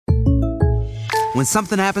When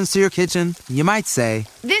something happens to your kitchen, you might say,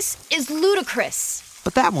 "This is ludicrous."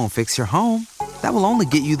 But that won't fix your home. That will only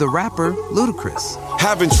get you the rapper, Ludacris.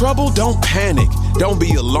 Having trouble? Don't panic. Don't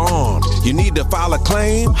be alarmed. You need to file a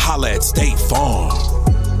claim? Holla at State Farm.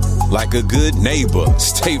 Like a good neighbor,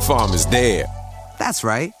 State Farm is there. That's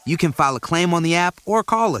right. You can file a claim on the app or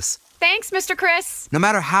call us. Thanks, Mr. Chris. No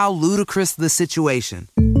matter how ludicrous the situation,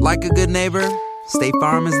 like a good neighbor, State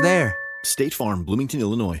Farm is there. State Farm, Bloomington,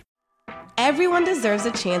 Illinois. Everyone deserves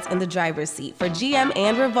a chance in the driver's seat. For GM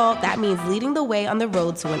and Revolt, that means leading the way on the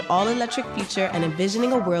road to an all-electric future and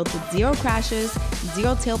envisioning a world with zero crashes,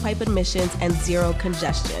 zero tailpipe emissions, and zero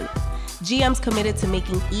congestion. GM's committed to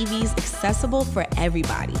making EVs accessible for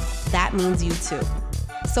everybody. That means you too.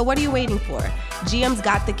 So what are you waiting for? GM's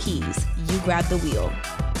got the keys. You grab the wheel.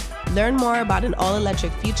 Learn more about an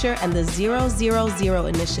all-electric future and the 000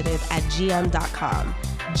 initiative at gm.com.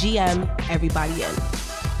 GM, everybody in.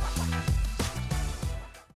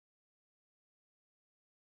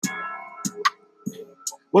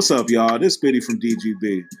 What's up, y'all? This is Seddy from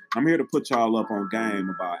DGB. I'm here to put y'all up on game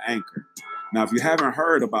about Anchor. Now, if you haven't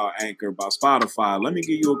heard about Anchor, about Spotify, let me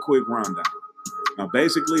give you a quick rundown. Now,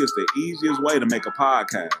 basically, it's the easiest way to make a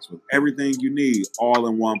podcast with everything you need all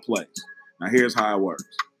in one place. Now, here's how it works.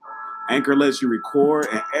 Anchor lets you record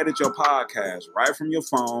and edit your podcast right from your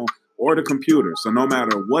phone or the computer. So no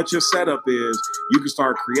matter what your setup is, you can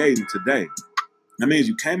start creating today. That means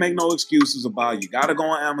you can't make no excuses about you got to go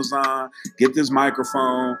on Amazon, get this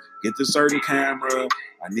microphone, get this certain camera,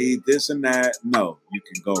 I need this and that. No, you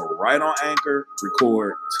can go right on Anchor,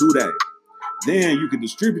 record today. Then you can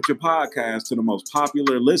distribute your podcast to the most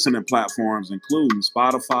popular listening platforms, including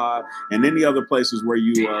Spotify and any other places where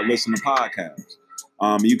you listen to podcasts.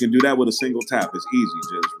 You can do that with a single tap. It's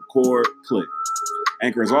easy. Just record, click.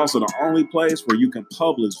 Anchor is also the only place where you can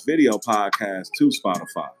publish video podcasts to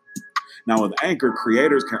Spotify. Now, with Anchor,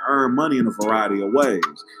 creators can earn money in a variety of ways,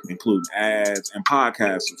 including ads and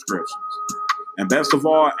podcast subscriptions. And best of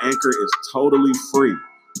all, Anchor is totally free.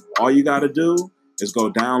 All you got to do is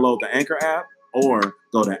go download the Anchor app or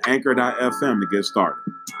go to anchor.fm to get started.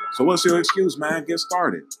 So what's your excuse, man? Get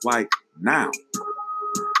started. Like, now.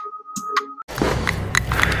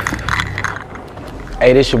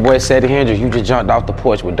 Hey, this your boy Seddy Hendrinx. You just jumped off the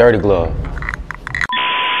porch with Dirty Glove.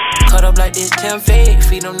 Cut up like this 10 fake,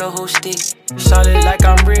 feed them the whole stick. Solid like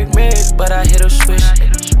I'm Rick Mick, but I hit a switch.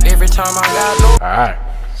 Every time I got low. All right,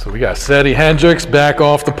 so we got Seddy Hendrinx back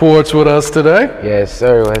off the porch with us today. Yes,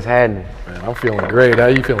 sir. What's happening? Man, I'm feeling great. How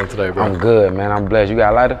you feeling today, bro? I'm good, man. I'm blessed. You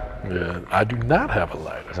got a lighter? Yeah, I do not have a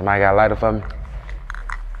lighter. Somebody got a lighter for me?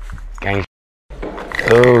 Gang.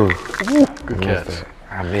 Ooh. Good catch.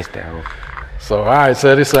 I missed that one. So, all right,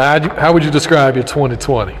 Seddy, so how would you describe your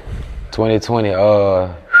 2020? 2020,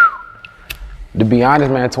 to be honest,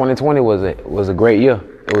 man, 2020 was a great year.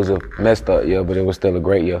 It was a messed up year, but it was still a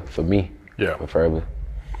great year for me. Yeah. Preferably.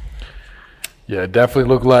 Yeah, it definitely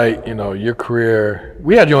looked like, your career.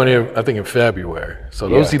 We had you on here, I think, in February. So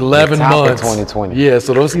those 11 months. 2020. Yeah,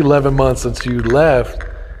 so those 11 months since you left,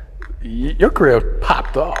 your career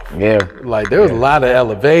popped off. Yeah. Like, there was a lot of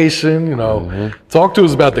elevation, Mm-hmm. Talk to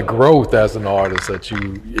us about the growth as an artist that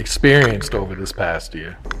you experienced over this past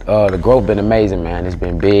year. The growth been amazing, man. It's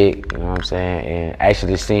been big, you know what I'm saying? And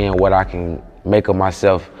actually seeing what I can make of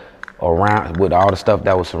myself around with all the stuff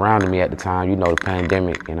that was surrounding me at the time, the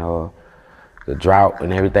pandemic, the drought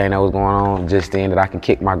and everything that was going on, just seeing that I can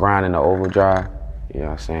kick my grind in the overdrive, you know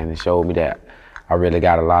what I'm saying? It showed me that I really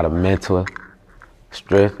got a lot of mental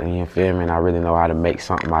strength, and you feel me, and I really know how to make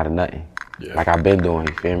something out of nothing, like I've been doing,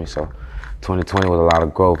 you feel me? So 2020 was a lot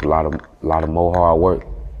of growth, a lot of more hard work,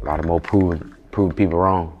 a lot of more proving people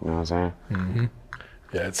wrong, you know what I'm saying? Mm-hmm.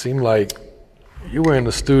 Yeah, it seemed like you were in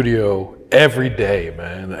the studio every day,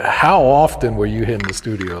 man. How often were you hitting the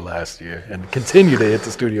studio last year and continue to hit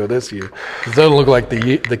the studio this year? It doesn't look like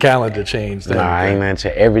the calendar changed. Nah, I ain't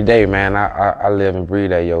nothing. Every day, man, I live and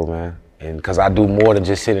breathe that, man. And because I do more than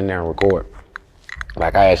just sitting there and record.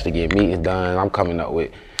 Like, I actually get meetings done. I'm coming up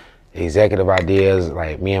with executive ideas,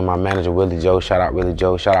 like me and my manager, Willie Joe. Shout out Willie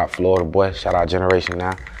Joe. Shout out Florida Boy. Shout out Generation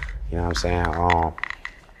Now. You know what I'm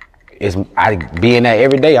saying? I be in that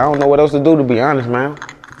every day. I don't know what else to do, to be honest, man.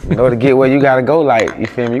 To get where you gotta go, like, you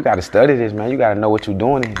feel me? You gotta study this, man. You gotta know what you're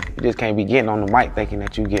doing. You just can't be getting on the mic thinking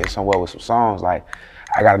that you getting somewhere with some songs. Like,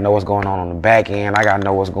 I gotta know what's going on the back end. I gotta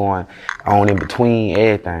know what's going on in between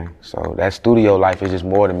everything. So that studio life is just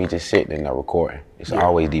more than me just sitting and recording. It's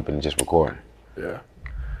always deeper than just recording. Yeah.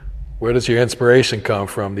 Where does your inspiration come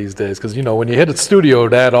from these days? Because, when you hit the studio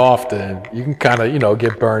that often, you can kind of,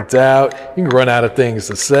 get burnt out. You can run out of things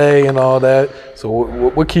to say and all that. So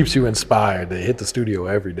what keeps you inspired to hit the studio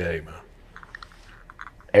every day, man?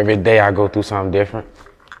 every day I go through something different.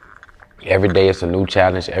 Every day it's a new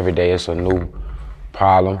challenge. Every day it's a new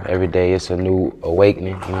problem. Every day it's a new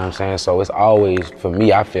awakening. You know what I'm saying? So it's always, for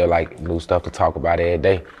me, I feel like new stuff to talk about every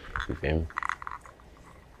day. You feel me?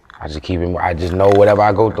 I just know whatever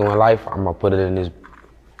I go through in life, I'm gonna put it on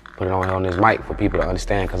this mic for people to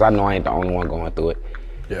understand, because I know I ain't the only one going through it.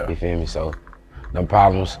 Yeah. You feel me? So them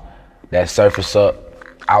problems that surface up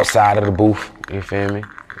outside of the booth, you feel me? You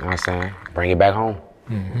know what I'm saying? Bring it back home.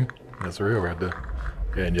 Mm-hmm. That's real right there.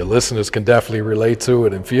 Yeah, and your listeners can definitely relate to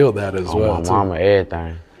it and feel that as well. My mama,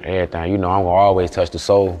 everything. You know, I'm gonna always touch the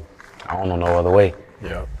soul. I don't know no other way.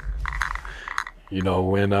 Yeah. You know,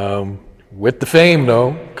 when with the fame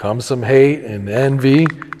though comes some hate and envy.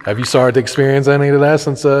 Have you started to experience any of that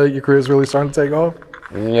since your career's really starting to take off?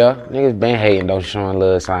 Yeah, niggas been hating though, showing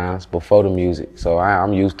little signs before the music, so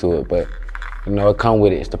I'm used to it. But you know, it come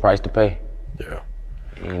with it. It's the price to pay. Yeah.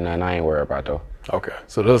 Ain't nothing I ain't worried about though. Okay,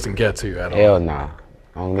 so it doesn't get to you at all. Hell nah.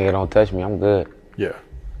 Long nigga don't touch me, I'm good. Yeah.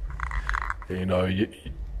 You know,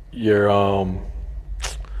 your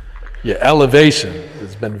elevation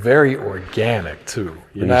has been very organic too.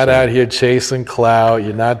 You're not out here chasing clout.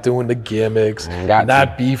 You're not doing the gimmicks. You're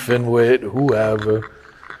not beefing with whoever.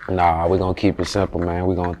 Nah, we're gonna keep it simple, man.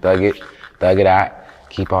 We're gonna thug it out,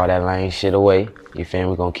 keep all that lame shit away. You feel me?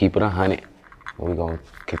 We're gonna keep it 100. We're gonna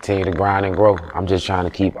continue to grind and grow. I'm just trying to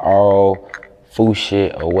keep all food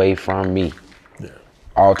shit away from me. Yeah.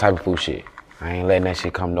 All type of food shit. I ain't letting that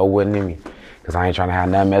shit come nowhere near me. Cause I ain't trying to have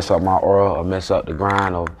nothing mess up my aura or mess up the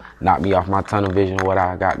grind or knock me off my tunnel vision of what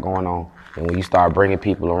I got going on. And when you start bringing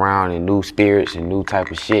people around and new spirits and new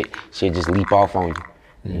type of shit just leap off on you.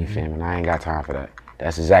 Mm-hmm. You feel me? And I ain't got time for that.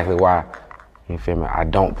 That's exactly why, you feel me, I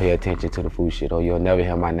don't pay attention to the food shit, or you'll never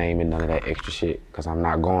hear my name in none of that extra shit, cause I'm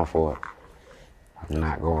not going for it. I'm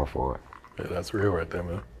not going for it. Yeah, that's real right there,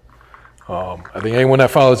 man. I think anyone that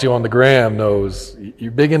follows you on the gram knows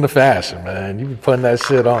you're big into fashion, man. You be putting that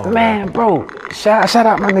shit on. Man, bro, shout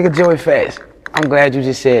out my nigga Joey Fats. I'm glad you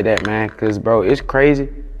just said that, man, cause bro, it's crazy.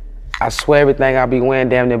 I swear everything I be wearing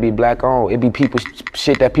damn near be black on. It be people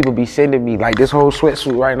shit that people be sending me, like this whole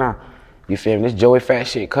sweatsuit right now. You feel me? This Joey Fat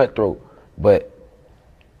shit cutthroat. But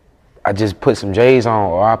I just put some J's on,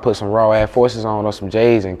 or I put some raw Air Forces on, or some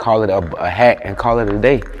J's and call it a hat and call it a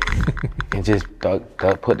day. And just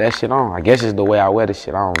put that shit on. I guess it's the way I wear this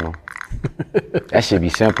shit, I don't know. That should be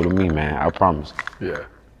simple to me, man, I promise. Yeah.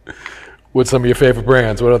 What's some of your favorite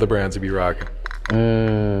brands? What other brands you be rocking?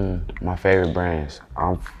 My favorite brands.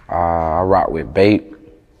 I rock with Bape.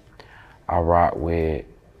 I rock with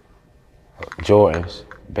Jordans.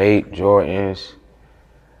 Bape, Jordans.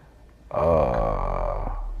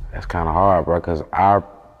 That's kind of hard, bro, because I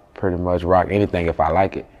pretty much rock anything if I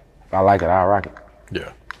like it. If I like it, I'll rock it.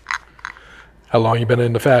 Yeah. How long you been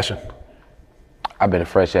into fashion? I've been a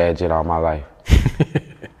fresh ass jet all my life.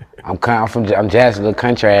 I'm just a little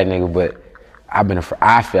country ass nigga, but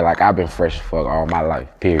I feel like I've been fresh as fuck all my life,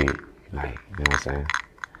 period. Like, you know what I'm saying?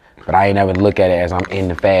 But I ain't never look at it as I'm in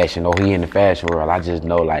the fashion, or he in the fashion world. I just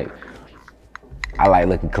know, like, I like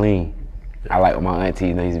looking clean. I like what my auntie,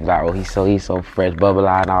 you know, he's like, oh, he's so fresh, bubble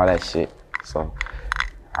eye and all that shit. So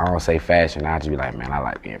I don't say fashion, I just be like, man, I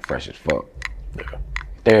like being fresh as fuck. Yeah.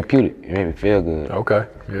 Therapeutic, it make me feel good. Okay,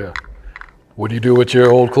 yeah. What do you do with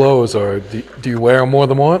your old clothes, or do you wear them more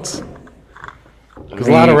than once? Because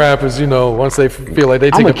a lot of rappers, you know, once they feel like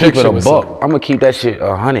they take a picture with something. I'm gonna keep that shit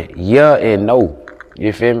 100. Yeah and no.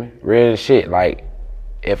 You feel me? Real shit. Like,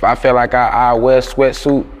 if I feel like I wear a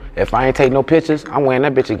sweatsuit, if I ain't take no pictures, I'm wearing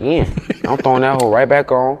that bitch again. I'm throwing that hoe right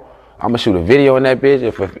back on. I'm gonna shoot a video in that bitch.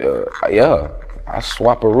 I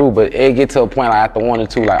swap a rule, but it get to a point like after 1 or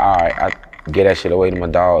 2, like, all right, I get that shit away to my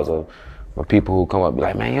dogs or my people who come up be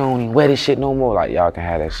like, man, you don't even wear this shit no more. Like, y'all can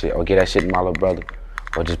have that shit, or get that shit to my little brother,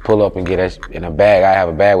 or just pull up and get that in a bag. I have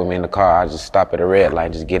a bag with me in the car. I just stop at a red light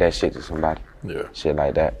and just get that shit to somebody. Yeah, shit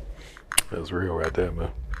like that. That's real right there,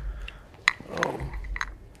 man.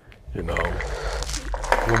 You know,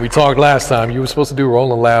 when we talked last time, you were supposed to do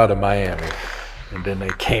Rolling Loud in Miami, and then they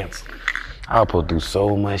canceled. I was supposed to do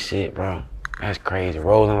so much shit, bro. That's crazy.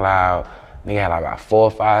 Rolling Loud, nigga had like about 4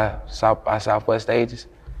 or 5 South by Southwest stages.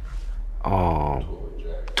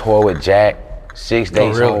 Tour with Jack, 6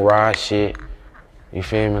 days on Rod shit. You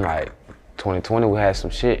feel me? Like 2020, we had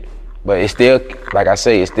some shit, but it still, like I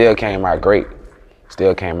say, it still came out great.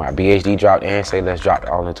 Still came out. BHD dropped and Say Let's dropped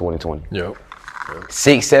all in 2020. Yep.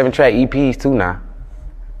 6, 7 track EPs too now.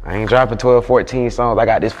 I ain't dropping 12, 14 songs. I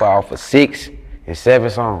got this far off for 6 and 7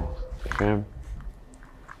 songs. You feel me?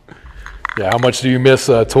 Yeah, how much do you miss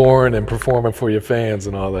touring and performing for your fans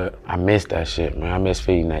and all that? I miss that shit, man. I miss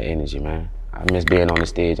feeling that energy, man. I miss being on the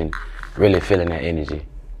stage and really feeling that energy.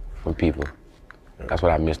 from people. That's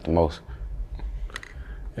what I miss the most.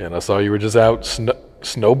 And I saw you were just out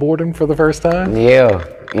snowboarding for the first time? Yeah,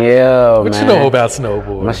 What man. you know about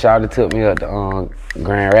snowboarding? My shawty took me up to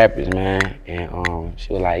Grand Rapids, man, and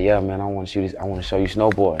she was like, "Yeah, man, I want to show you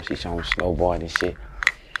snowboarding." She showed me snowboarding and shit.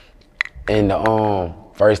 And the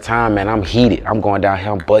first time, man, I'm heated. I'm going down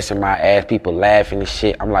here, I'm busting my ass, people laughing and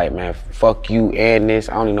shit. I'm like, man, fuck you and this.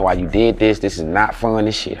 I don't even know why you did this. This is not fun.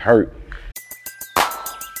 This shit hurt.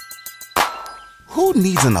 Who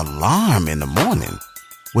needs an alarm in the morning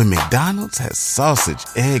when McDonald's has sausage,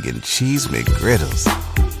 egg, and cheese McGriddles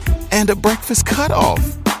and a breakfast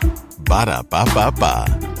cutoff? Ba-da-ba-ba-ba.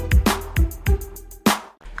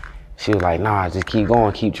 She was like, nah, just keep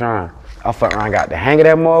going, keep trying. I fuck around, got the hang of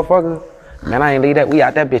that motherfucker. Man, I ain't leave that. We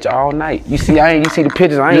out that bitch all night. You see the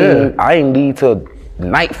pictures. I ain't leave till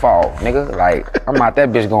nightfall, nigga. Like, I'm out that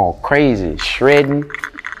bitch going crazy, shredding.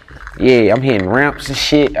 Yeah, I'm hitting ramps and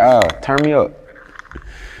shit. Turn me up.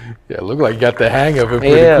 Yeah, look like you got the hang of it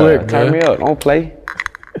pretty quick, turn man. me up. Don't play.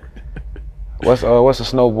 What's a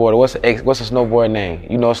snowboarder? What's a snowboard name?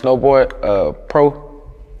 You know a snowboard pro?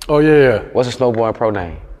 Oh yeah. What's a snowboard pro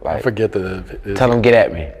name? Like, I forget tell them get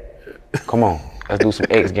at me. Come on, let's do some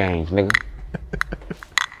X Games, nigga.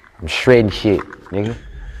 I'm shredding shit, nigga.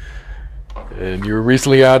 And you were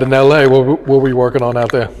recently out in LA. What were you working on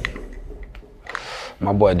out there?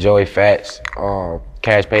 My boy Joey Fats,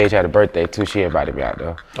 Cash Page had a birthday too. She invited me out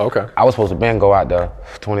there. Okay. I was supposed to go out there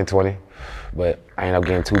for 2020, but I ended up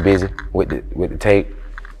getting too busy with the tape.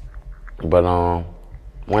 But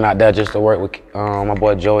went out there just to work with my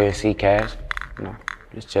boy Joey and C Cash. You know,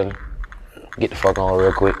 just chilling. Get the fuck on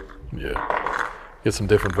real quick. Yeah. Get some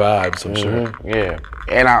different vibes, I'm sure. Yeah.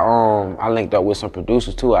 And I linked up with some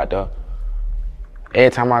producers too out there. Every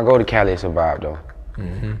time I go to Cali, it's a vibe though.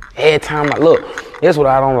 Every time here's what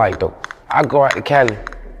I don't like though. I go out to Cali,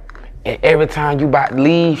 and every time you about to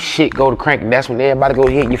leave, shit go to cranking. That's when everybody go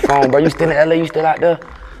hit your phone, bro. You still in LA? You still out there?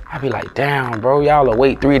 I be like, damn, bro. Y'all will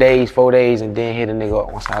wait 3 days, 4 days, and then hit a nigga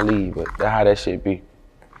up once I leave. But that's how that shit be.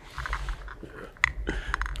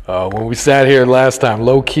 When we sat here last time,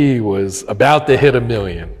 Low Key was about to hit 1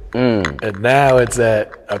 million. And now it's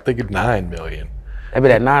at, I think it's 9 million. Maybe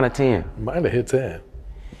that 9 or 10. Might have hit 10.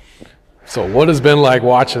 So what has been like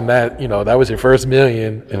watching that, that was your first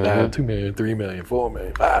million, and now 2 million, 3 million, 4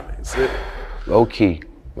 million, 5 million, 6. Low Key.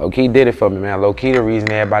 Low Key did it for me, man. Low Key the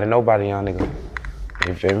reason everybody know about a young nigga.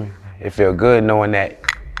 You feel me? It feel good knowing that,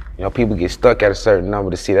 people get stuck at a certain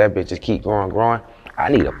number to see that bitch just keep growing. I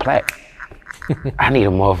need a plaque. I need a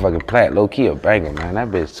motherfucking plaque. Low Key a banger, man. That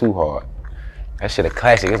bitch too hard. That shit a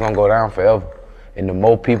classic. It's gonna go down forever. And the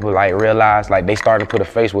more people realize, they starting to put a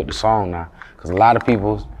face with the song now. Cause a lot of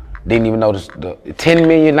people didn't even know the 10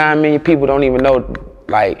 million, 9 million people don't even know,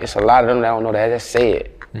 it's a lot of them that don't know that. That's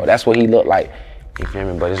said. Well, that's what he looked like. You feel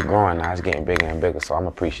me? But it's growing now. It's getting bigger and bigger, so I'm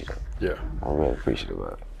appreciative. Yeah. I'm really appreciative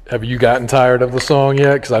of it. Have you gotten tired of the song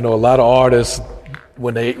yet? Because I know a lot of artists,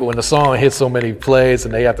 when the song hits so many plays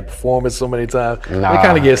and they have to perform it so many times, they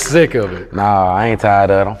kind of get sick of it. Nah, I ain't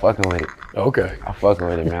tired of it. I'm fucking with it. Okay. I'm fucking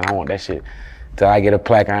with it, man. I want that shit. Till I get a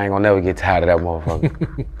plaque, I ain't gonna never get tired of that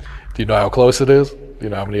motherfucker. Do you know how close it is? Do you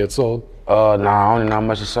know how many it's sold? Nah, I don't even know how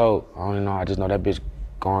much it's sold. I just know that bitch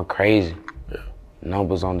going crazy. Yeah.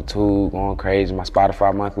 Numbers on the tube going crazy. My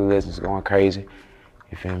Spotify monthly listens going crazy.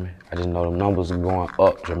 You feel me? I just know the numbers are going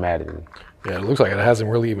up dramatically. Yeah, it looks like it hasn't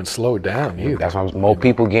really even slowed down either. That's why more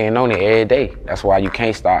people getting on it every day. That's why you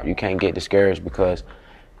can't stop. You can't get discouraged because,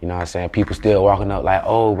 you know what I'm saying, people still walking up like,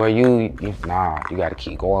 oh, bro, nah, you gotta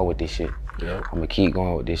keep going with this shit. Yeah. I'm gonna keep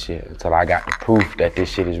going with this shit until I got the proof that this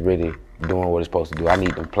shit is really doing what it's supposed to do. I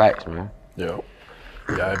need them plaques, man. Yeah.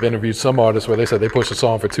 Yeah, I've interviewed some artists where they said they push a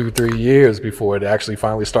song for 2-3 years before it actually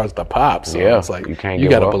finally starts to pop. So yeah, it's like you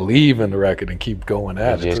gotta believe in the record and keep going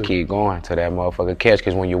at it. Just keep going till that motherfucker catch,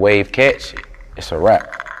 because when your wave catch, it's a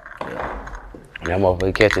wrap. Yeah. And that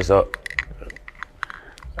motherfucker catches up.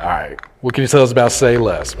 All right. What can you tell us about Say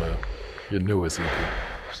Less, man? Your newest EP.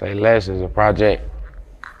 Say Less is a project.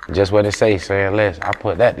 Just what it say, saying less. I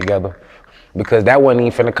put that together because that wasn't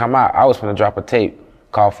even finna come out. I was finna drop a tape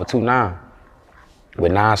called For 2-9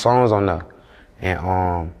 with 9 songs on there.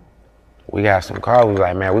 And we got some calls. We was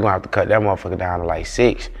like, man, we're gonna have to cut that motherfucker down to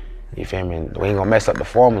 6. You feel me? We ain't gonna mess up the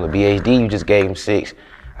formula. BHD, you just gave him 6.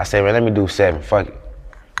 I said, man, let me do 7. Fuck it.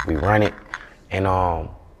 We run it. And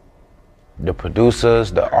the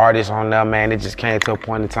producers, the artists on there, man, it just came to a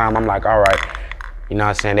point in time. I'm like, all right. You know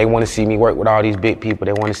what I'm saying? They want to see me work with all these big people.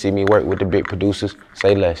 They want to see me work with the big producers.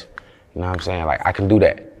 Say less. You know what I'm saying? I can do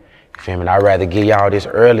that. You feel me? I'd rather give y'all this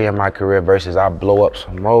early in my career versus I blow up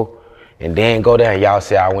some more and then go there and y'all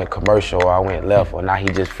say I went commercial or I went left, or now he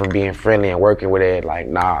just from being friendly and working with it, like,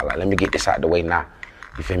 nah, like, let me get this out the way now.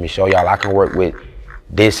 You feel me? Show y'all I can work with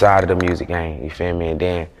this side of the music game, you feel me? And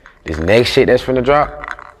then this next shit that's finna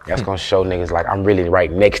drop, that's gonna show niggas like I'm really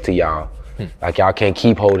right next to y'all. Like y'all can't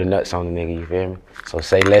keep holding nuts on the nigga, you feel me? So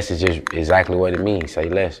say less is just exactly what it means, say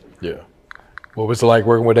less. Yeah. What was it like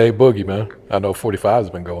working with A Boogie, man? I know 45's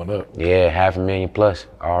been going up. Yeah, 500,000 plus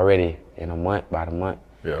already in a month, about a month.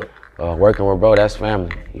 Yeah. Working with bro, that's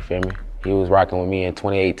family, you feel me? He was rocking with me in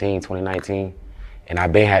 2018, 2019, and I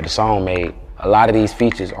been had the song made. A lot of these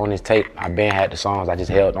features on this tape, I been had the songs, I just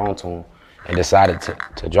held on to them and decided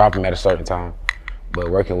to drop them at a certain time. But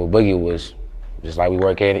working with Boogie was just like we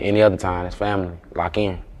work any other time, it's family, lock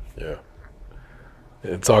in. Yeah.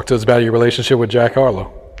 And talk to us about your relationship with Jack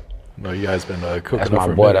Harlow. I know you guys been cooking That's up my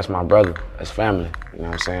for a boy, minute. that's my brother, that's family, you know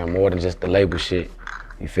what I'm saying? More than just the label shit,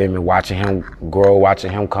 you feel me? Watching him grow,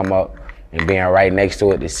 watching him come up and being right next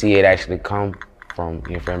to it to see it actually come from,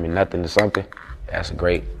 you feel me, nothing to something, it's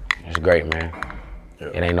great, man. Yeah.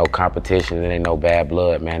 It ain't no competition, it ain't no bad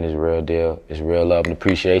blood, man, it's real deal. It's real love and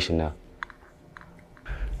appreciation now.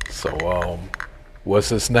 So, what's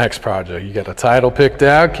this next project? You got a title picked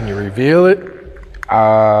out, can you reveal it?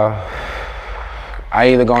 I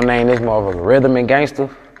either gonna name this motherfucker Rhythm and Gangster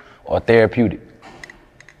or Therapeutic.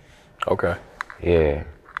 Okay. Yeah.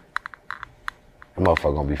 That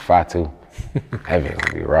motherfucker gonna be fire too. That bitch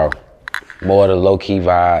gonna be raw. More of the low-key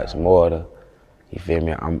vibes, more of the, you feel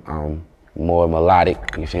me, I'm more melodic,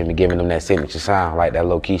 you feel me, giving them that signature sound, like that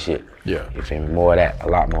low-key shit. Yeah. You feel me, more of that, a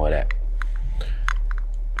lot more of that.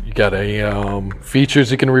 You got any features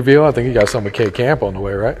you can reveal? I think you got some with K Camp on the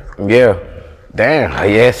way, right? Yeah. Damn,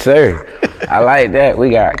 yes sir. I like that. We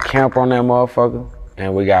got Camp on that motherfucker,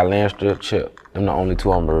 and we got Landstrip Chip. Them the only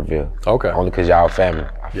two I'm gonna reveal. Okay. Only cause y'all family.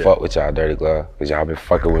 I fuck with y'all Dirty Glove, cause y'all been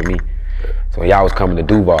fucking with me. So when y'all was coming to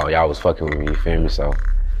Duval, y'all was fucking with me, you feel me? So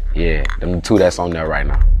yeah, them the two that's on there right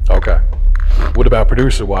now. Okay. What about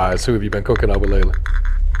producer-wise? Who have you been cooking up with lately?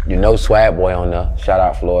 You know Swag Boy on there. Shout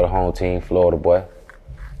out Florida home team, Florida boy.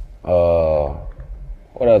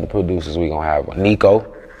 What other producers we gonna have?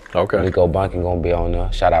 Nico. Okay. Nico Bunkin gonna be on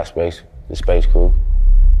there. Shout out Space, the Space Crew.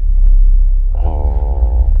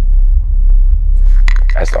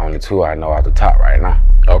 That's the only two I know off the top right now.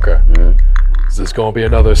 Okay. Is this gonna be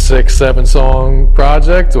another 6-7 song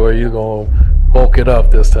project, or are you gonna bulk it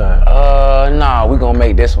up this time? Nah, we gonna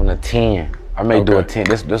make this one a 10. I may do a 10.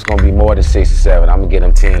 This gonna be more than 6 or 7. I'm gonna get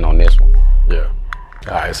them 10 on this one. Yeah.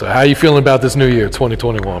 All right, so how you feeling about this new year,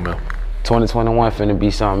 2021, man? 2021 finna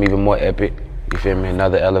be something even more epic. You feel me?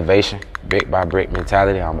 Another elevation, brick by brick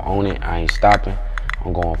mentality. I'm on it. I ain't stopping.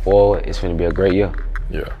 I'm going forward. It's finna be a great year.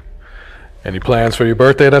 Yeah. Any plans for your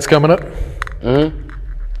birthday that's coming up?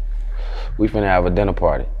 We finna have a dinner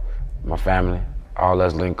party. My family, all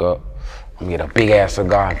us link up. I'm gonna get a big ass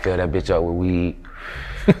cigar and fill that bitch up with weed.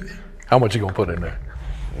 How much you gonna put in there?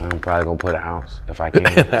 I'm probably gonna put an ounce if I can.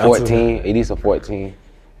 14, at least a 14.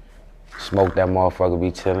 Smoke that motherfucker, be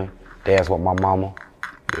chilling. Dance with my mama.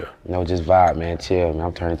 Yeah. You know, just vibe, man. Chill, man.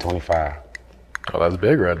 I'm turning 25. Oh, that's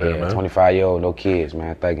big right there, man. 25-year-old, no kids,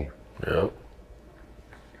 man. Thugging. Yep.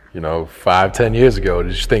 You know, 5-10 years ago,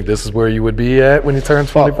 did you think this is where you would be at when you turn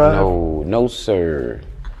 25? No, sir.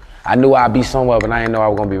 I knew I'd be somewhere, but I didn't know I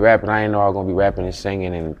was gonna be rapping. I didn't know I was gonna be rapping and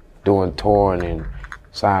singing and doing touring and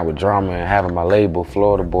signed with drama and having my label,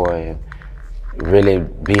 Florida Boy, and really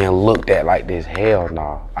being looked at like this. Hell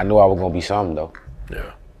no. I knew I was gonna be something though.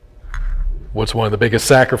 Yeah. What's one of the biggest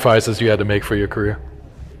sacrifices you had to make for your career?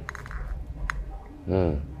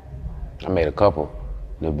 I made a couple.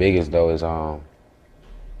 The biggest though is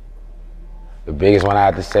the biggest one I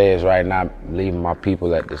have to say is right now leaving my people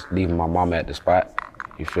leaving my mama at the spot.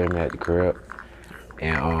 You feel me, at the crib.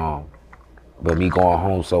 And but me going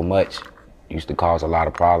home so much used to cause a lot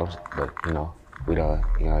of problems. But you know, we done,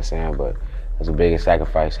 you know what I'm saying? But it's the biggest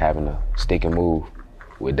sacrifice having to stick and move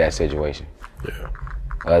with that situation. Yeah.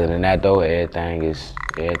 Other than that though, everything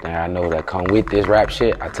I know that come with this rap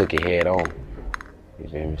shit, I took it head on. You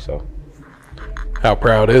feel me? So how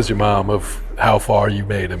proud is your mom of how far you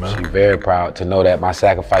made it, man? She's very proud to know that my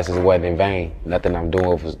sacrifices wasn't in vain. Nothing I'm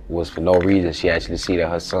doing was for no reason. She actually see that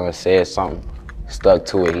her son said something, stuck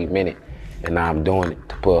to it, he meant it. And now I'm doing it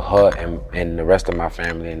to put her and the rest of my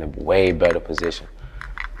family in a way better position.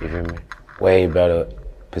 You feel me? Way better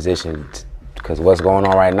position, because what's going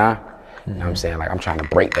on right now, you know what I'm saying? Like, I'm trying to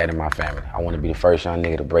break that in my family. I want to be the first young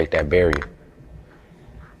nigga to break that barrier.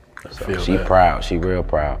 So she proud. She real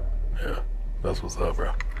proud. Yeah, that's what's up,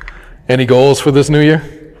 bro. Any goals for this new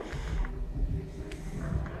year?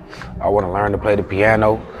 I want to learn to play the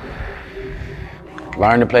piano.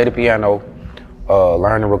 learn to play the piano,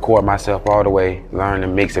 learn to record myself all the way, learn to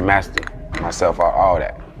mix and master myself, all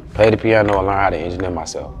that. Play the piano and learn how to engineer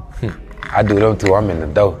myself. I do them too. I'm in the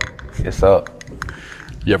dough. It's up.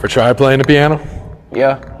 You ever try playing the piano?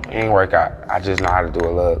 Yeah, it ain't work out. I just know how to do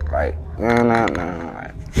a little, like, nah. I don't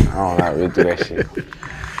know how to really do that shit.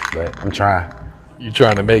 But I'm trying. You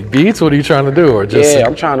trying to make beats? What are you trying to do? Or just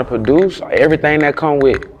I'm trying to produce everything that come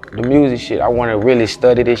with the music shit. I want to really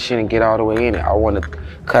study this shit and get all the way in it. I want to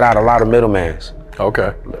cut out a lot of middlemans.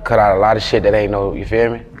 Okay. Cut out a lot of shit that ain't no, you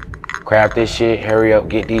feel me? Craft this shit, hurry up,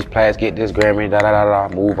 get these plaques, get this Grammy,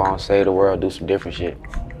 move on, save the world, do some different shit.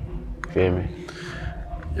 Feel me?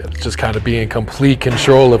 Yeah, just kind of be in complete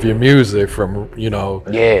control of your music from,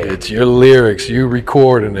 it's your lyrics, you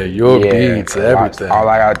recording it, your beats, everything. All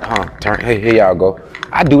I got, here y'all go.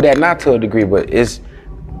 I do that not to a degree, but it's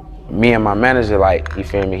me and my manager, like, you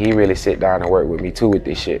feel me? He really sit down and work with me too with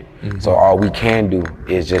this shit. Mm-hmm. So all we can do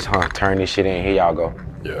is just, turn this shit in, here y'all go.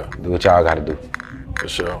 Yeah. Do what y'all gotta do. For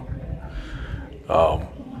sure.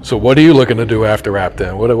 So what are you looking to do after rap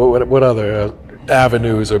then? What other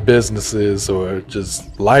avenues or businesses or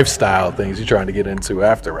just lifestyle things you trying to get into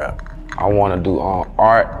after rap? I want to do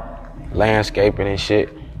art, landscaping and shit.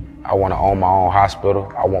 I want to own my own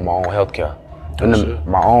hospital. I want my own healthcare.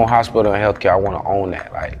 My own hospital and healthcare, I want to own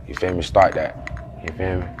that. Like, you feel me? Start that. You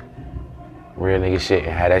feel me? Real nigga shit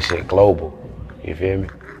and have that shit global. You feel me?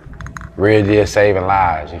 Real deal saving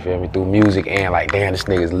lives, you feel me? Through music and like, damn, this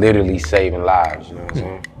nigga's literally saving lives, you know what I'm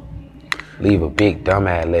saying? Leave a big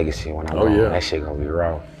dumbass legacy when I'm gone. Yeah. That shit gonna be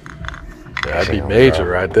raw. That'd be major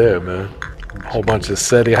right there, man. A whole bunch of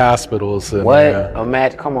Seddy hospitals. And, what?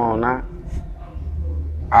 Imagine, come on now.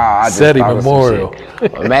 Seddy Memorial.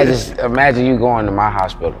 Imagine you going to my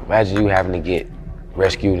hospital. Imagine you having to get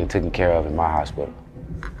rescued and taken care of in my hospital.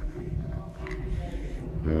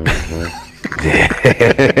 Mm-hmm.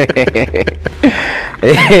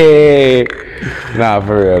 Nah,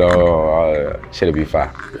 for real though. Should be fine.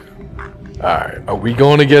 All right, are we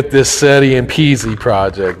going to get this Seddy and Peasy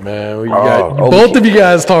project, man? Both of you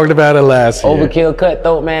guys talked about it last year. Overkill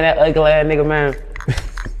Cutthroat, man, that ugly ass nigga, man.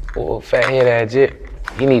 Fat head ass jit.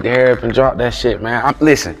 He need to hurry up and drop that shit, man.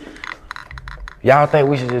 Listen, y'all think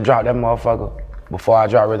we should just drop that motherfucker before I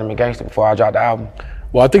drop Rhythm and Gangsta, before I drop the album?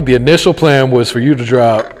 Well, I think the initial plan was for you to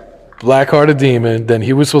drop Black Hearted Demon, then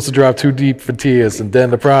he was supposed to drop Too Deep for Tears, and then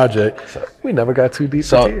the project. We never got Too Deep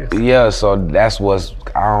for Tears. Yeah, so that's what's,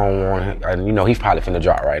 I don't want him, he's probably finna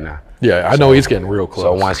drop right now. Yeah, I know he's getting real close.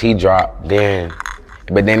 So once he drop, then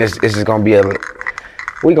this is gonna be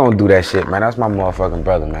we gonna do that shit, man. That's my motherfucking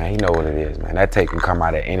brother, man. He know what it is, man. That tape can come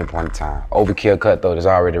out at any point in time. Overkill Cutthroat is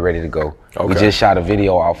already ready to go. Okay. We just shot a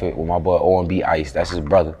video off it with my boy O&B Ice. That's his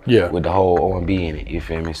brother. Yeah. With the whole O&B in it, you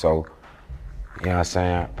feel me? So, you know what I'm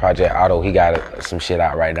saying? Project Auto, he got some shit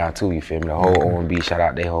out right now too, you feel me? The whole O&B, shout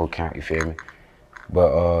out their whole count, you feel me?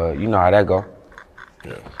 But you know how that go.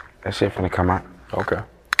 Yeah. That shit finna come out. Okay.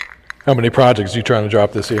 How many projects you trying to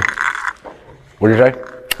drop this year? What did you say?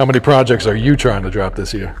 How many projects are you trying to drop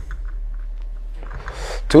this year?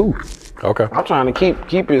 2. Okay. I'm trying to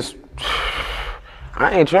keep it.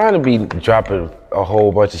 I ain't trying to be dropping a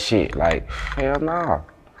whole bunch of shit. Like, hell nah.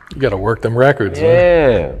 You gotta work them records.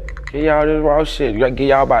 Yeah. Man. Get y'all this raw shit. You gotta get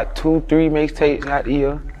y'all about 2-3 mixtapes out the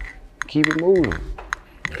year. Keep it moving.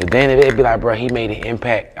 Cause then if it be like, bro, he made an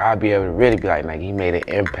impact, I'll be able to really be like, he made an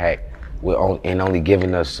impact and only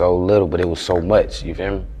giving us so little, but it was so much. You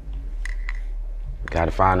feel me?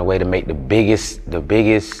 Gotta find a way to make the biggest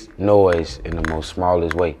noise in the most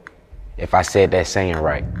smallest way. If I said that saying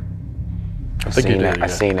right. I seen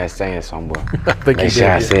that saying somewhere. Make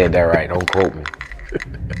sure I said that right. Don't quote me.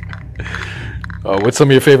 What's some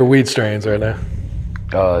of your favorite weed strains right now?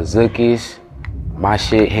 Zookies, my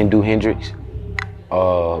shit, Hendrinx,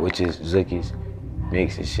 which is Zookies,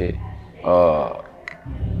 mix and shit.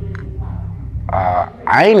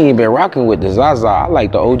 I ain't even been rocking with the Zaza. I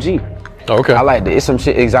like the OG. Okay. I like it's some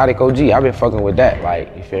shit exotic OG. I've been fucking with that.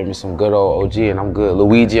 Like, you feel me? Some good old OG, and I'm good.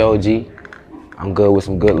 Luigi OG. I'm good with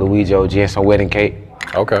some good Luigi OG and some wedding cake.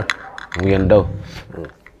 Okay. We in the dough.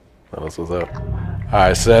 That's what's up. All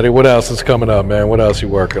right, Seddy, what else is coming up, man? What else you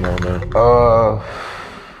working on, man?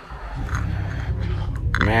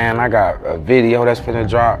 Man, I got a video that's finna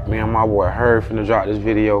drop. Me and my boy Herb finna drop this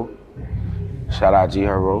video. Shout out G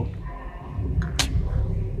Herbo.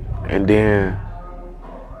 And then,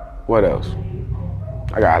 what else?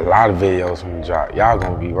 I got a lot of videos finna drop. Y'all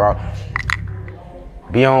gonna be raw.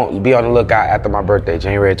 Be on the lookout after my birthday,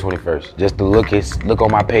 January 21st. Just to look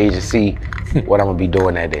on my page and see what I'm gonna be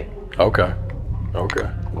doing that day. Okay. I'm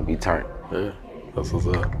gonna be turned. Yeah, that's what's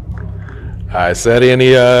up. All right, Seddy,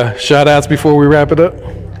 any shout-outs before we wrap it up?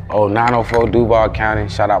 Oh, 904 Duval County.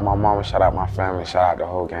 Shout out my mama, shout out my family, shout out the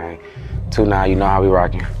whole gang. 2-9, you know how we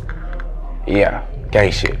rocking. Yeah,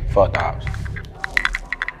 gang shit. Fuck the ops.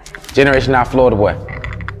 Generation out Florida boy.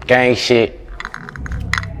 Gang shit.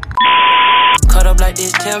 Cut up like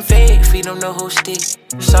this 10 fade, feed them the whole stick.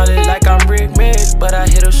 Solid like I'm brick made, but I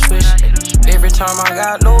hit a switch. Every time I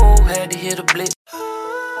got low, had to hit a blitz. How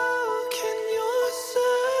can your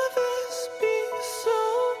service be so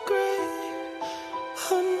great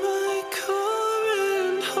on my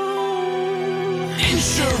current home?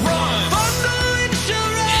 Insurance! Bundle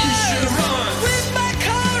insurance! With my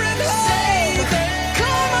current home!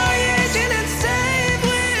 Call my agent and save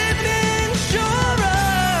with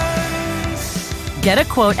insurance! Get a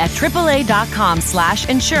quote at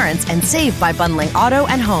AAA.com/insurance and save by bundling auto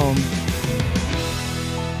and home.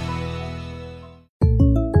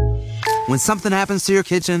 When something happens to your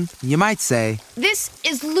kitchen, you might say, This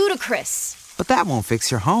is ludicrous. but that won't fix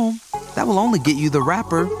your home. That will only get you the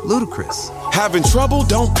rapper, Ludacris. Having trouble?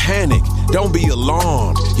 Don't panic. Don't be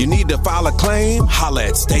alarmed. You need to file a claim? Holla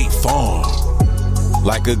at State Farm.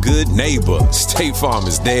 Like a good neighbor, State Farm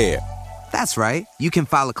is there. That's right. You can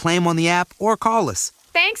file a claim on the app or call us.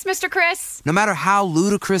 Thanks, Mr. Chris. No matter how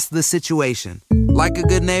ludicrous the situation, like a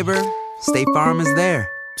good neighbor, State Farm is there.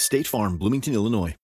 State Farm, Bloomington, Illinois.